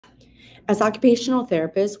As occupational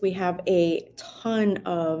therapists, we have a ton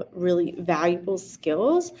of really valuable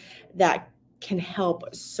skills that can help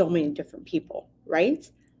so many different people, right?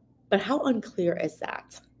 But how unclear is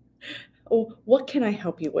that? Oh, what can I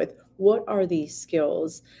help you with? What are these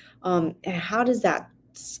skills? And how does that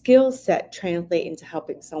skill set translate into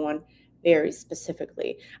helping someone very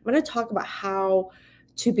specifically? I'm going to talk about how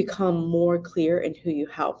to become more clear in who you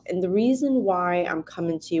help. And the reason why I'm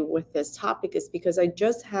coming to you with this topic is because I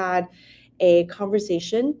just had a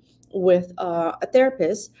conversation with a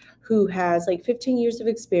therapist who has like 15 years of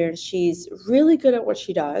experience. She's really good at what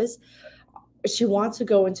she does. She wants to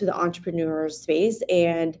go into the entrepreneur space,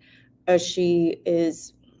 and she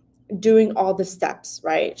is doing all the steps,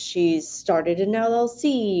 right? She's started an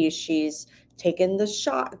LLC. She's taken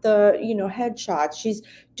headshot. She's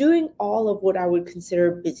doing all of what I would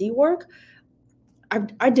consider busy work.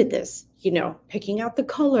 I did this, picking out the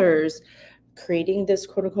colors, creating this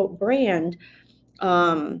quote unquote brand.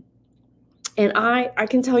 And I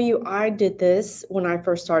can tell you, I did this when I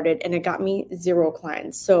first started and it got me 0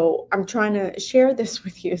 clients. So I'm trying to share this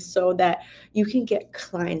with you so that you can get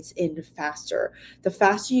clients in faster. The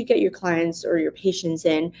faster you get your clients or your patients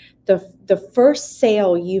in, the first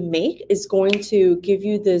sale you make is going to give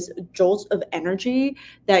you this jolt of energy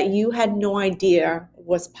that you had no idea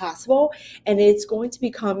was possible. And it's going to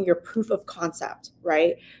become your proof of concept,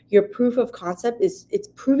 right? Your proof of concept it's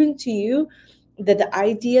proving to you that the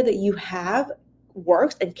idea that you have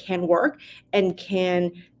works and can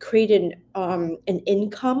create an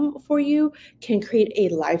income for you, can create a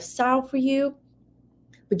lifestyle for you.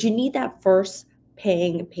 But you need that first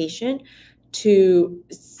paying patient to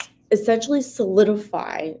essentially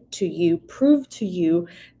solidify to you, prove to you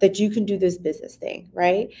that you can do this business thing,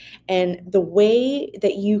 right? And the way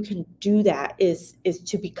that you can do that is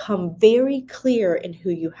to become very clear in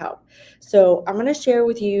who you help. So I'm going to share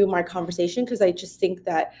with you my conversation because I just think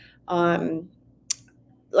that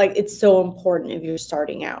it's so important if you're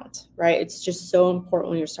starting out, right? It's just so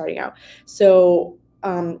important when you're starting out. So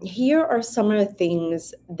here are some of the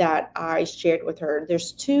things that I shared with her.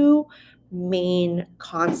 There's 2 main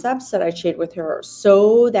concepts that I shared with her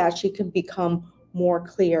so that she can become more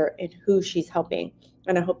clear in who she's helping.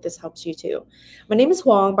 And I hope this helps you too. My name is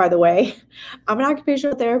Huang, by the way. I'm an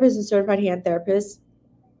occupational therapist and certified hand therapist.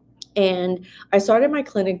 And I started my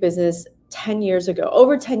clinic business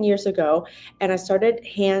over 10 years ago. And I started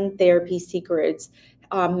Hand Therapy Secrets,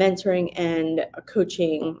 mentoring and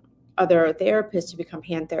coaching other therapists to become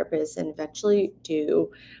hand therapists and eventually do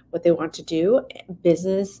what they want to do,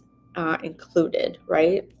 business included,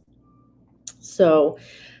 right? So,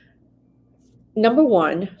 number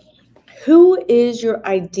 1, who is your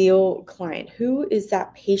ideal client? Who is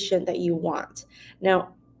that patient that you want?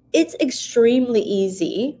 Now, it's extremely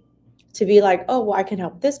easy to be like, oh, well, I can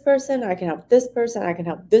help this person, I can help this person, I can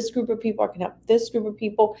help this group of people, I can help this group of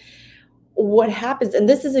people. What happens, and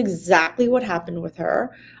this is exactly what happened with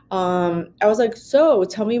her. I was like, so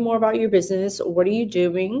tell me more about your business. What are you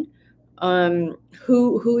doing?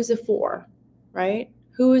 Who is it for, right?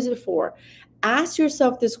 Who is it for? Ask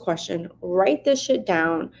yourself this question, write this shit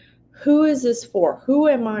down. Who is this for? Who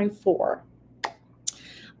am I for?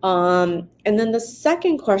 And then the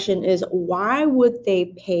second question is, why would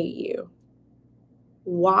they pay you?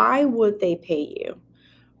 Why would they pay you?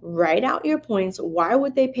 Write out your points. Why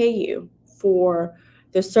would they pay you for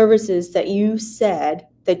the services that you said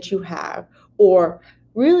that you have? Or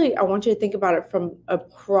really, I want you to think about it from a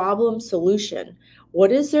problem solution.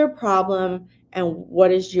 What is their problem and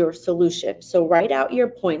what is your solution? So write out your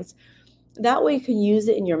points. That way you can use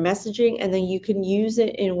it in your messaging and then you can use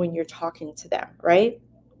it in when you're talking to them, right?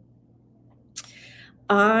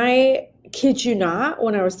 I kid you not,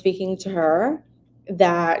 when I was speaking to her,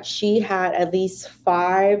 that she had at least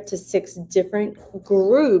 5 to 6 different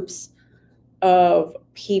groups of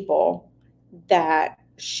people that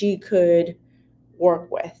she could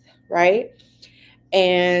work with, right?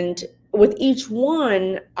 And with each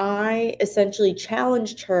one, I essentially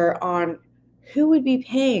challenged her on who would be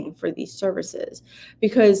paying for these services,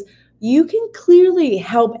 because you can clearly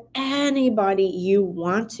help anybody you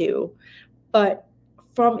want to, but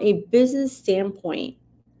from a business standpoint,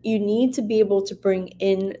 you need to be able to bring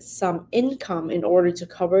in some income in order to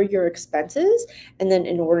cover your expenses and then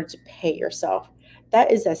in order to pay yourself.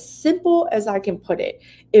 That is as simple as I can put it.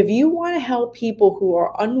 If you want to help people who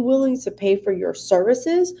are unwilling to pay for your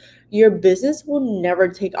services, your business will never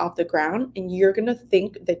take off the ground and you're going to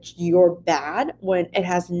think that you're bad when it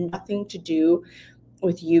has nothing to do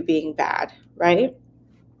with you being bad, right?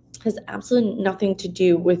 Has absolutely nothing to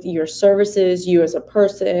do with your services, you as a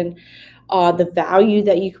person, the value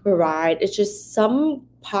that you can provide. It's just some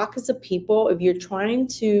pockets of people, if you're trying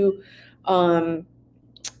to,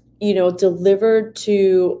 deliver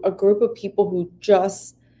to a group of people who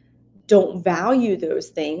just don't value those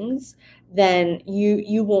things, then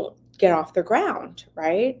you won't get off the ground,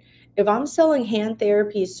 right? If I'm selling hand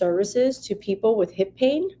therapy services to people with hip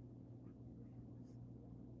pain,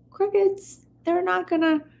 crickets, they're not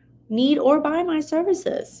gonna need or buy my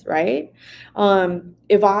services, right?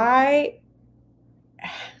 If I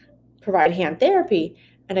provide hand therapy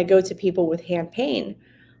and I go to people with hand pain,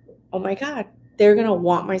 oh my God, they're going to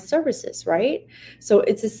want my services, right? So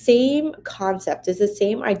it's the same concept, it's the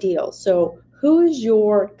same ideal. So who is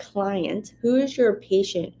your client? Who is your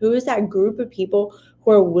patient? Who is that group of people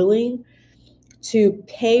who are willing to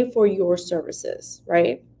pay for your services,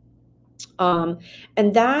 right? And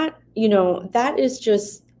that, that is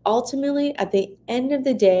just ultimately at the end of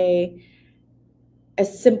the day,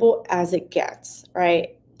 as simple as it gets,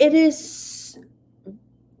 right? It is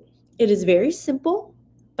very simple,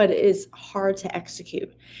 but it is hard to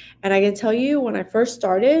execute. And I can tell you, when I first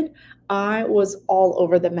started, I was all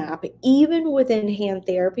over the map. Even within hand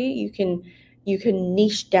therapy, you can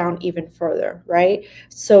niche down even further, right?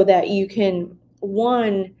 So that you can,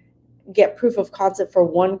 one, get proof of concept for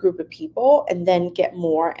one group of people and then get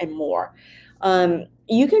more and more.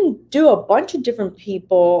 You can do a bunch of different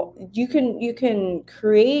people. You can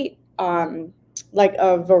create like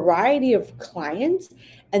a variety of clients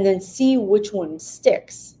and then see which one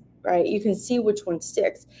sticks, right? You can see which one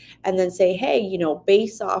sticks and then say, hey,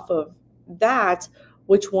 based off of that,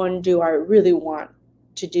 which one do I really want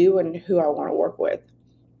to do and who I want to work with.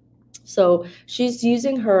 So she's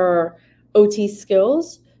using her OT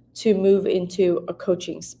skills to move into a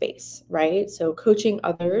coaching space, right? So coaching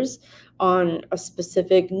others on a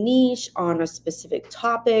specific niche, on a specific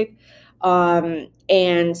topic.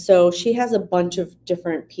 And so she has a bunch of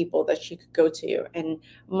different people that she could go to. And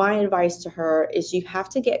my advice to her is you have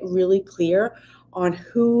to get really clear on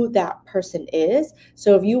who that person is.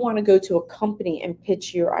 So if you want to go to a company and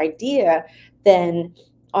pitch your idea, then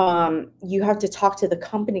you have to talk to the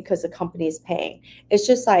company because the company is paying. It's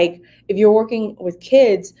just like if you're working with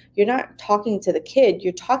kids, you're not talking to the kid,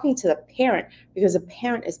 you're talking to the parent because the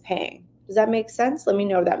parent is paying. Does that make sense? Let me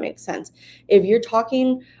know if that makes sense. If you're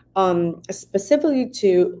talking specifically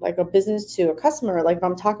to like a business to a customer, like if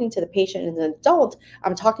I'm talking to the patient as an adult,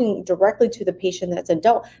 I'm talking directly to the patient that's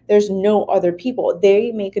adult. There's no other people.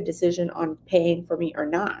 They make a decision on paying for me or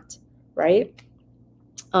not, right?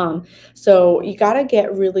 So you got to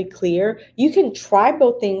get really clear. You can try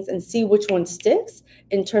both things and see which one sticks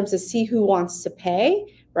in terms of see who wants to pay,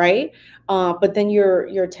 right? But then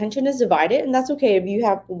your attention is divided, and that's okay if you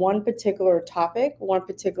have one particular topic, one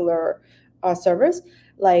particular service.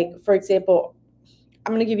 Like, for example,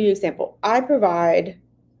 I'm going to give you an example. I provide,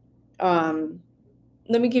 let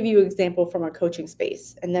me give you an example from a coaching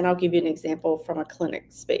space, and then I'll give you an example from a clinic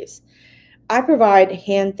space. I provide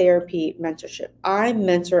hand therapy mentorship. I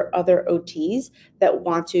mentor other OTs that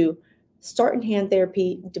want to start in hand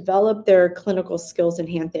therapy, develop their clinical skills in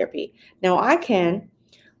hand therapy. Now, I can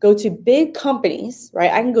go to big companies,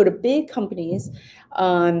 right? I can go to big companies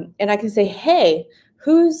and I can say, hey,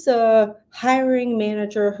 who's a hiring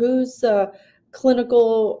manager? Who's a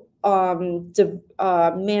clinical manager,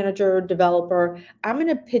 developer? I'm going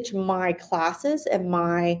to pitch my classes and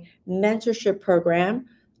my mentorship program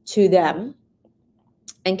to them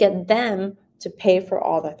and get them to pay for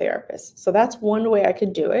all the therapists. So that's one way I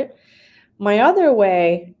could do it. My other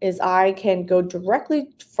way is I can go directly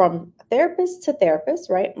from therapist to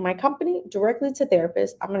therapist, right? My company directly to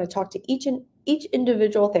therapist. I'm going to talk to each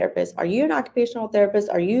individual therapist. Are you an occupational therapist?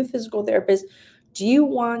 Are you a physical therapist? Do you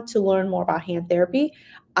want to learn more about hand therapy?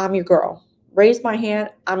 I'm your girl. Raise my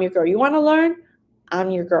hand. I'm your girl. You want to learn?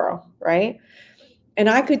 I'm your girl, right? And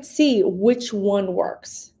I could see which one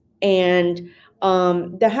works. And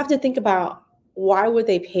they have to think about, why would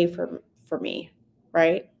they pay for me,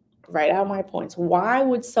 right? Write out my points. Why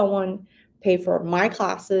would someone pay for my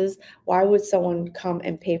classes? Why would someone come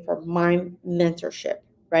and pay for my mentorship,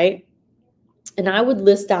 right? And I would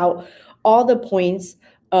list out all the points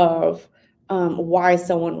of why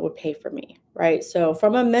someone would pay for me, right? So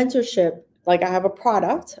from a mentorship, like I have a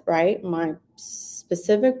product, right? My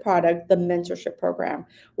specific product, the mentorship program.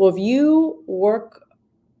 Well, if you work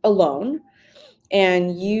alone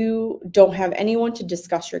and you don't have anyone to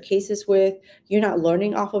discuss your cases with, you're not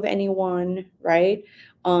learning off of anyone, right?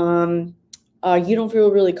 You don't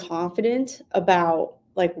feel really confident about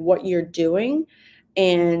like what you're doing,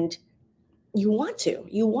 and you want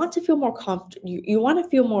to feel more comfortable. You want to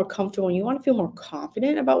feel more comfortable, and you want to feel more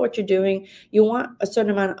confident about what you're doing. You want a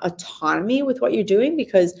certain amount of autonomy with what you're doing,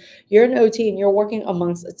 because you're an OT and you're working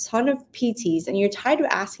amongst a ton of PTs, and you're tired of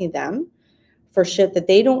asking them for shit that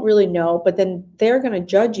they don't really know, but then they're going to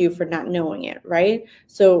judge you for not knowing it, right?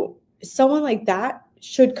 So someone like that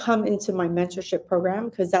should come into my mentorship program,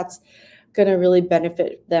 because that's going to really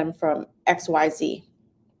benefit them from XYZ,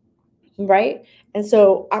 right? And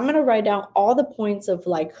so I'm going to write down all the points of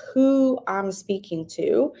like who I'm speaking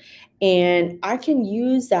to, and I can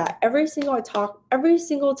use that every single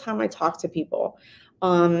time I talk to people.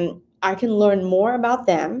 I can learn more about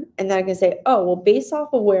them, and then I can say, oh, well, based off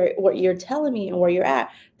of what you're telling me and where you're at,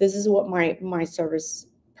 this is what my service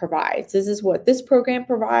provides. This is what this program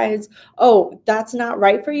provides. Oh, that's not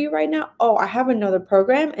right for you right now. Oh, I have another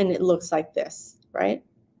program and it looks like this, right?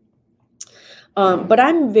 But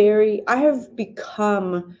I have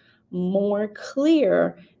become more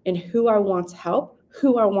clear in who I want to help,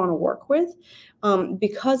 who I want to work with,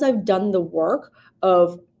 because I've done the work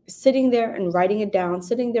of sitting there and writing it down,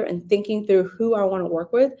 sitting there and thinking through who I want to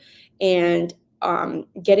work with, and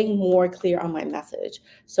getting more clear on my message.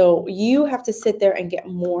 So you have to sit there and get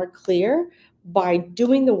more clear by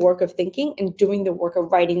doing the work of thinking and doing the work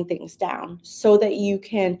of writing things down, so that you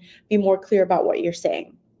can be more clear about what you're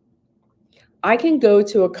saying. I can go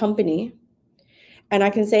to a company and I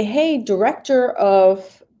can say, hey, director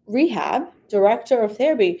of rehab, director of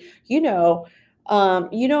therapy, you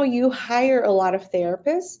hire a lot of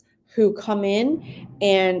therapists who come in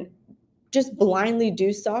and just blindly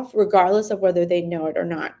do stuff regardless of whether they know it or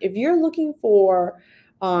not. If you're looking for,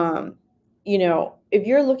 if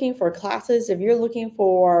you're looking for classes, if you're looking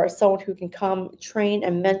for someone who can come train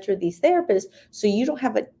and mentor these therapists, so you don't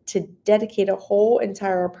have to dedicate a whole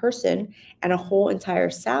entire person and a whole entire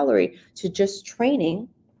salary to just training,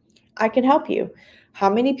 I can help you. How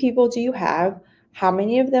many people do you have? How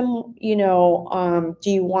many of them, do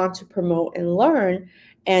you want to promote and learn?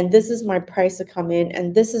 And this is my price to come in,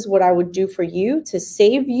 and this is what I would do for you to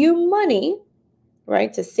save you money,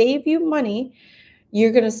 right? To save you money.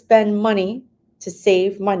 You're going to spend money to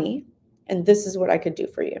save money, and this is what I could do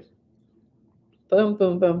for you. Boom,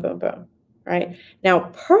 boom, boom, boom, boom, right?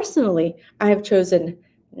 Now, personally, I have chosen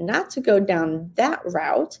not to go down that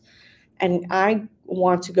route, and I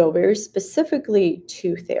want to go very specifically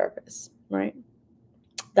to therapists, right?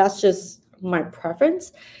 That's just my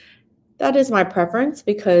preference. That is my preference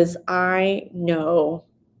because I know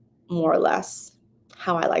more or less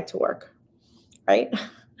how I like to work, right?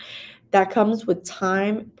 That comes with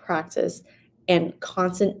time, practice, and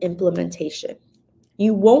constant implementation.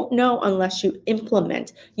 You won't know unless you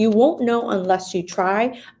implement. You won't know unless you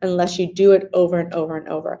try, unless you do it over and over and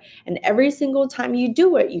over. And every single time you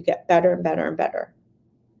do it, you get better and better and better.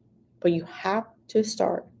 But you have to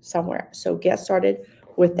start somewhere. So get started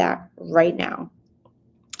with that right now.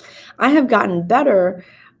 I have gotten better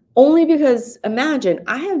only because, imagine,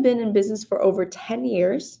 I have been in business for over 10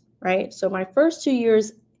 years, right? So my first 2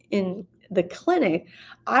 years in the clinic,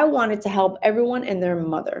 I wanted to help everyone and their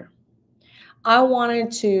mother. I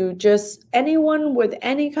wanted to just, anyone with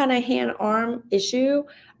any kind of hand-arm issue,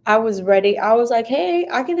 I was ready. I was like, hey,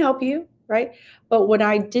 I can help you, right? But what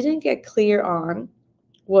I didn't get clear on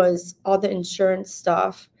was all the insurance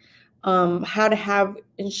stuff, how to have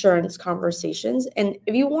insurance conversations. And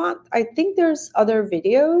if you want, I think there's other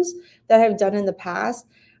videos that I've done in the past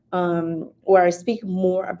where I speak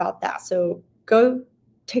more about that. So go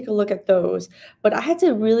take a look at those. But I had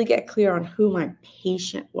to really get clear on who my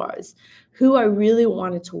patient was, who I really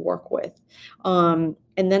wanted to work with. And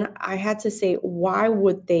then I had to say, why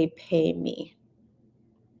would they pay me?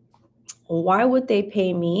 Why would they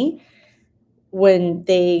pay me when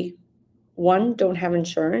they, one, don't have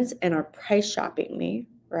insurance and are price shopping me,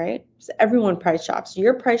 right? So everyone price shops.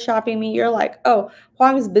 You're price shopping me. You're like, oh,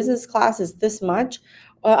 Huang's business class is this much.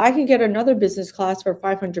 I can get another business class for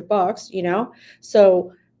 $500,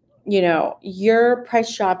 So, you're price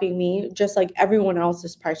shopping me just like everyone else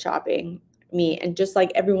is price shopping me, and just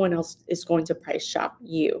like everyone else is going to price shop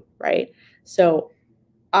you, right? So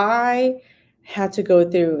I had to go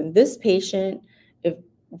through this patient. If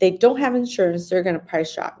they don't have insurance, they're going to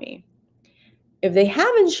price shop me. If they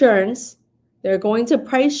have insurance, they're going to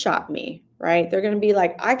price shop me, right? They're going to be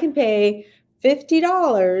like, I can pay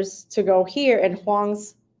 $50 to go here, and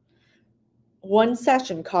Huang's one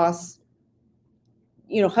session costs,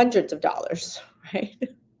 hundreds of dollars, right?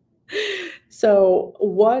 So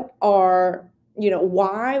why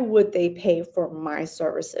would they pay for my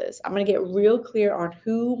services? I'm going to get real clear on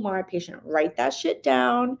who my patient. Write that shit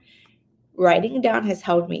down. Writing it down has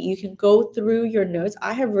helped me. You can go through your notes.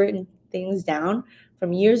 I have written things down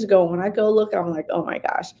from years ago. When I go look, I'm like, oh my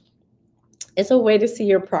gosh. It's a way to see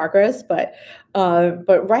your progress, but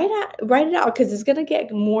write it out, because it's gonna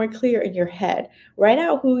get more clear in your head. Write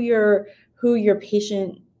out who your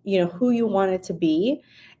patient, who you want it to be,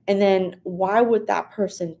 and then why would that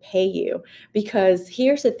person pay you? Because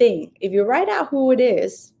here's the thing: if you write out who it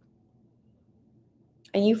is,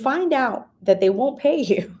 and you find out that they won't pay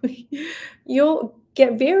you, you'll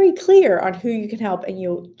get very clear on who you can help, and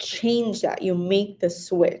you'll change that. You'll make the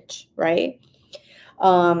switch, right?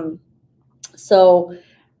 So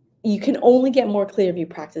you can only get more clear if you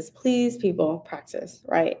practice. Please, people, practice,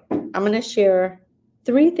 right? I'm going to share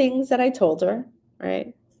 3 things that I told her,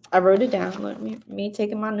 right? I wrote it down. Let me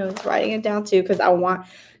taking my notes, writing it down too, because I want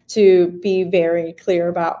to be very clear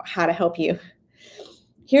about how to help you.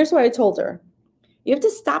 Here's what I told her. You have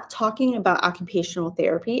to stop talking about occupational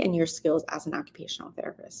therapy and your skills as an occupational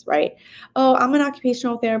therapist, right? Oh, I'm an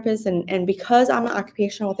occupational therapist, and because I'm an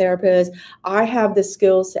occupational therapist, I have the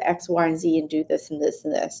skills to X, Y, and Z and do this and this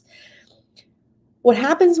and this. What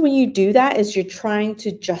happens when you do that is you're trying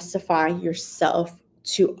to justify yourself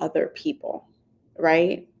to other people,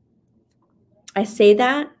 right? I say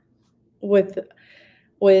that with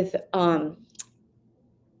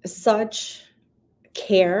such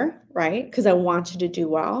care, right? Because I want you to do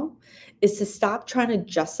well, is to stop trying to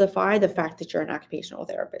justify the fact that you're an occupational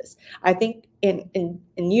therapist. I think in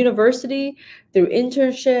university, through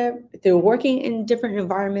internship, through working in different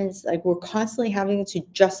environments, like we're constantly having to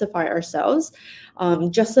justify ourselves,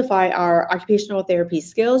 justify our occupational therapy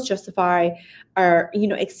skills, justify our,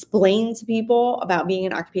 explain to people about being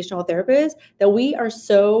an occupational therapist, that we are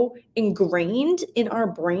so ingrained in our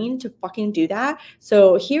brain to fucking do that.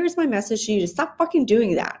 So here's my message to you: to stop fucking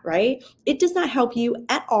doing that, right? It does not help you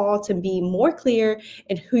at all to be more clear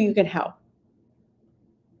in who you can help,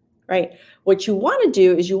 right? What you want to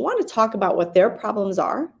do is you want to talk about what their problems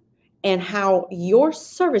are and how your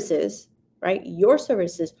services, right? Your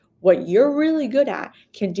services, what you're really good at,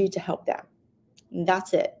 can do to help them. And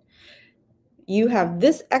that's it. You have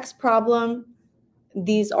this X problem.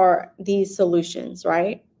 These are these solutions,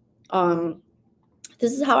 right?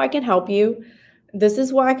 This is how I can help you. This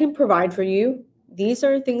is what I can provide for you. These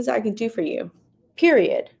are things I can do for you.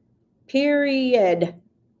 Period.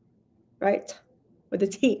 Right? With a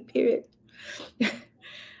T, period.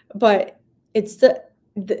 But it's the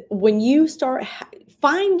when you start,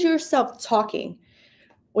 find yourself talking.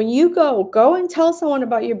 When you go and tell someone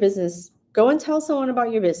about your business,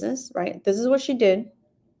 right? This is what she did.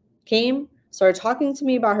 Started talking to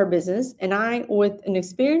me about her business, and I, with an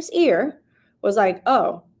experienced ear, was like,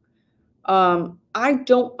 oh, I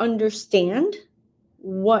don't understand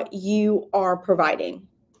what you are providing.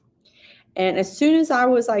 And as soon as I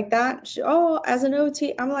was like that, as an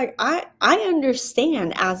OT, I'm like, I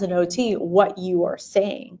understand as an OT what you are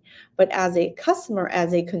saying, but as a customer,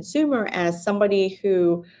 as a consumer, as somebody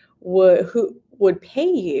who would pay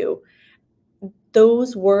you,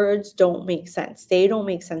 those words don't make sense. They don't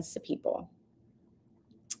make sense to people,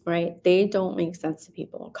 right? They don't make sense to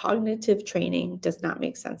people. Cognitive training does not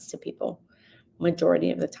make sense to people majority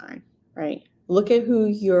of the time, right? Look at who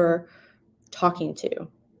you're talking to.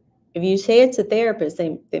 If you say it's a therapist,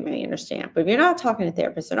 they may understand. But if you're not talking to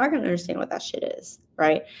therapists, they're not going to understand what that shit is,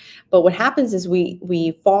 right? But what happens is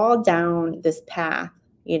we fall down this path,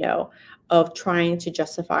 of trying to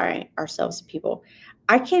justify ourselves to people.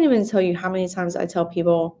 I can't even tell you how many times I tell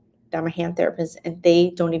people that I'm a hand therapist, and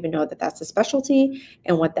they don't even know that that's a specialty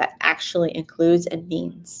and what that actually includes and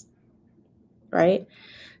means, right?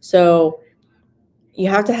 So you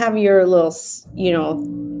have to have your little,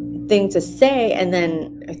 thing to say, and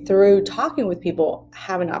then through talking with people,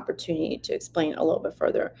 have an opportunity to explain a little bit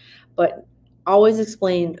further. But always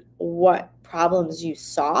explain what problems you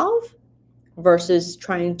solve versus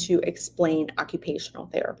trying to explain occupational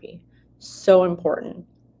therapy. So important.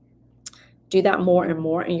 Do that more and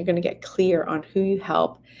more, and you're going to get clear on who you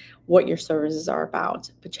help, what your services are about,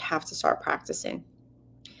 but you have to start practicing.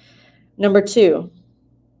 Number 2,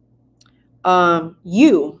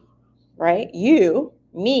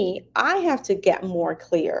 me, I have to get more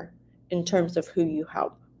clear in terms of who you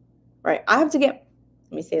help, right? Let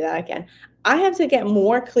me say that again. I have to get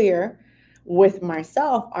more clear with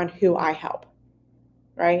myself on who I help,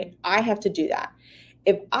 right? I have to do that.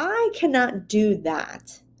 If I cannot do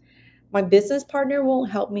that, my business partner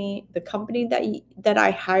won't help me. The company that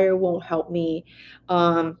I hire won't help me.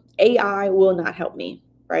 AI will not help me,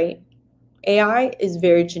 right? AI is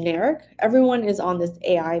very generic. Everyone is on this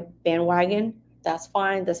AI bandwagon. That's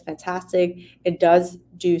fine. That's fantastic. It does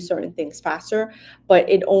do certain things faster, but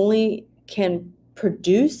it only can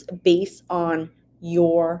produce based on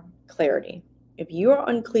your clarity. If you are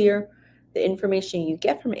unclear, the information you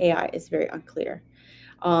get from AI is very unclear.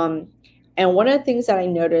 And one of the things that I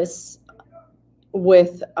notice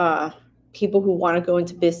with people who want to go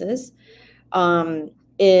into business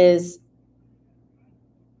is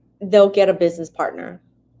they'll get a business partner.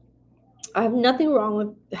 I have nothing wrong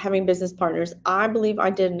with having business partners. I believe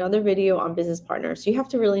I did another video on business partners. You have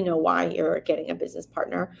to really know why you're getting a business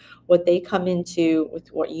partner, what they come into with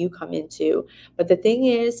what you come into. But the thing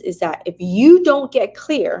is that if you don't get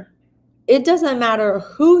clear, it doesn't matter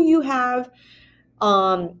who you have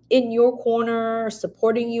in your corner,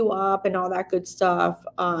 supporting you up and all that good stuff,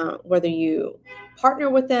 whether you partner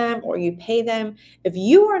with them or you pay them. If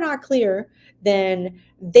you are not clear, then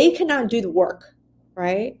they cannot do the work,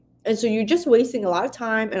 right? And so you're just wasting a lot of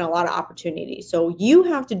time and a lot of opportunity. So you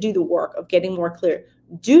have to do the work of getting more clear.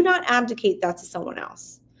 Do not abdicate that to someone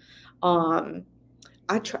else. I'm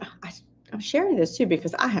sharing this too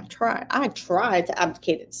because I have tried. I tried to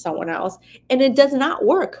abdicate it to someone else, and it does not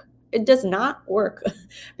work. It does not work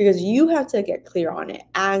because you have to get clear on it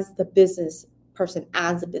as the business person,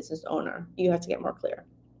 as a business owner. You have to get more clear.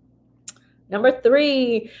 Number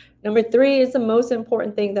three is the most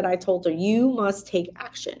important thing that I told her. You must take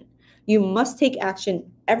action. You must take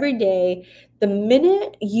action every day. The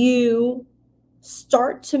minute you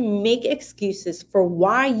start to make excuses for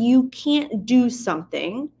why you can't do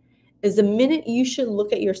something is the minute you should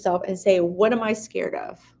look at yourself and say, what am I scared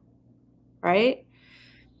of? Right?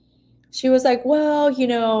 She was like, well,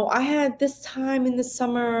 I had this time in the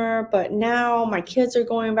summer, but now my kids are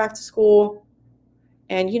going back to school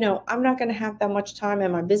and, I'm not going to have that much time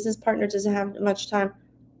and my business partner doesn't have much time.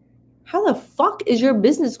 How the fuck is your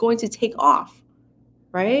business going to take off?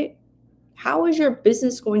 Right? How is your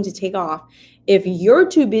business going to take off if you're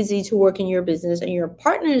too busy to work in your business and your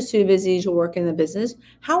partner is too busy to work in the business?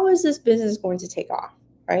 How is this business going to take off?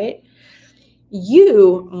 Right?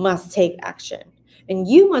 You must take action. And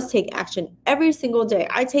you must take action every single day.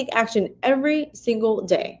 I take action every single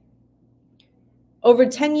day. Over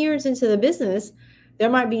 10 years into the business, there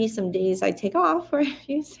might be some days I take off, right?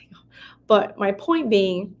 But my point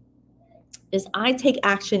being is I take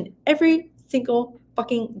action every single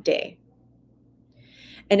fucking day.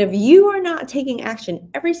 And if you are not taking action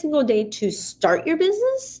every single day to start your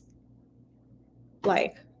business,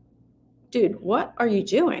 like, dude, what are you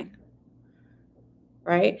doing?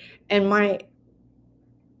 Right? And my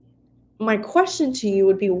question to you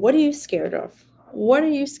would be, what are you scared of? What are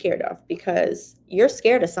you scared of? Because you're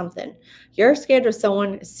scared of something. You're scared of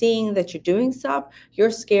someone seeing that you're doing stuff.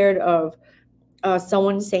 You're scared of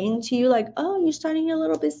someone saying to you like, oh, you're starting your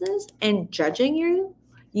little business and judging you.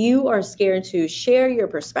 You are scared to share your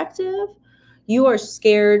perspective. You are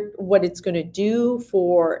scared what it's going to do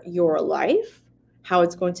for your life, how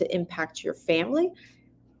it's going to impact your family.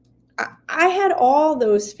 I had all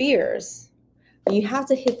those fears. You have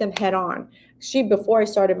to hit them head on. Before I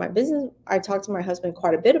started my business, I talked to my husband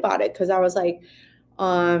quite a bit about it because I was like,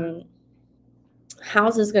 how's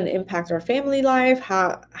this going to impact our family life?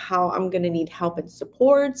 How I'm going to need help and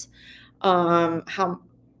support, how,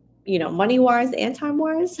 money wise and time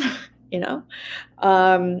wise,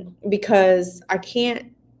 because I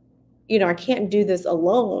can't do this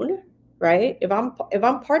alone. Right. If I'm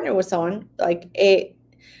partnered with someone like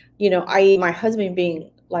i.e. my husband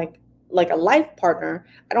being like a life partner,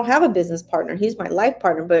 I don't have a business partner. He's my life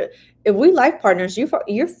partner. But if we life partners, you're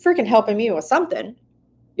freaking helping me with something.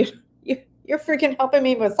 You're freaking helping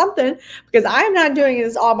me with something because I'm not doing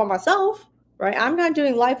this all by myself, right? I'm not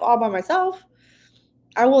doing life all by myself.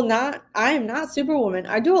 I am not Superwoman.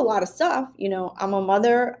 I do a lot of stuff. I'm a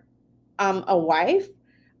mother. I'm a wife.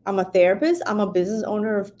 I'm a therapist. I'm a business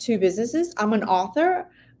owner of 2 businesses. I'm an author.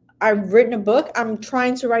 I've written a book. I'm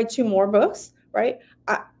trying to write 2 more books, right?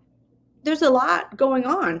 There's a lot going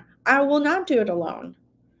on. I will not do it alone.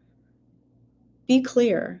 Be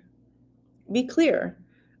clear. Be clear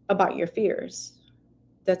about your fears.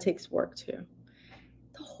 That takes work too.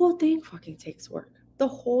 The whole thing fucking takes work. The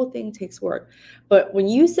whole thing takes work. But when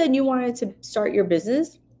you said you wanted to start your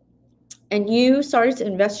business and you started to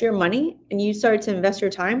invest your money and you started to invest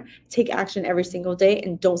your time, take action every single day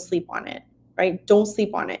and don't sleep on it, right? Don't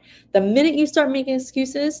sleep on it. The minute you start making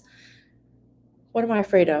excuses, what am I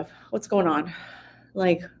afraid of? What's going on?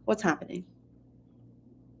 Like, what's happening?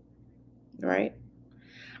 Right?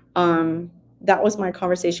 That was my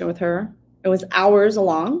conversation with her. It was hours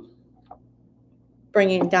long,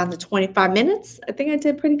 bringing it down to 25 minutes. I think I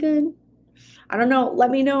did pretty good. I don't know.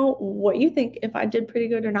 Let me know what you think, if I did pretty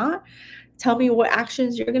good or not. Tell me what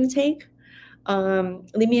actions you're going to take.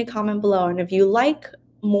 Leave me a comment below. And if you like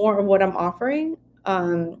more of what I'm offering,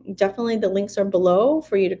 Definitely the links are below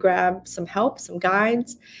for you to grab some help, some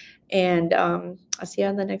guides, and I'll see you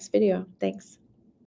on the next video. Thanks.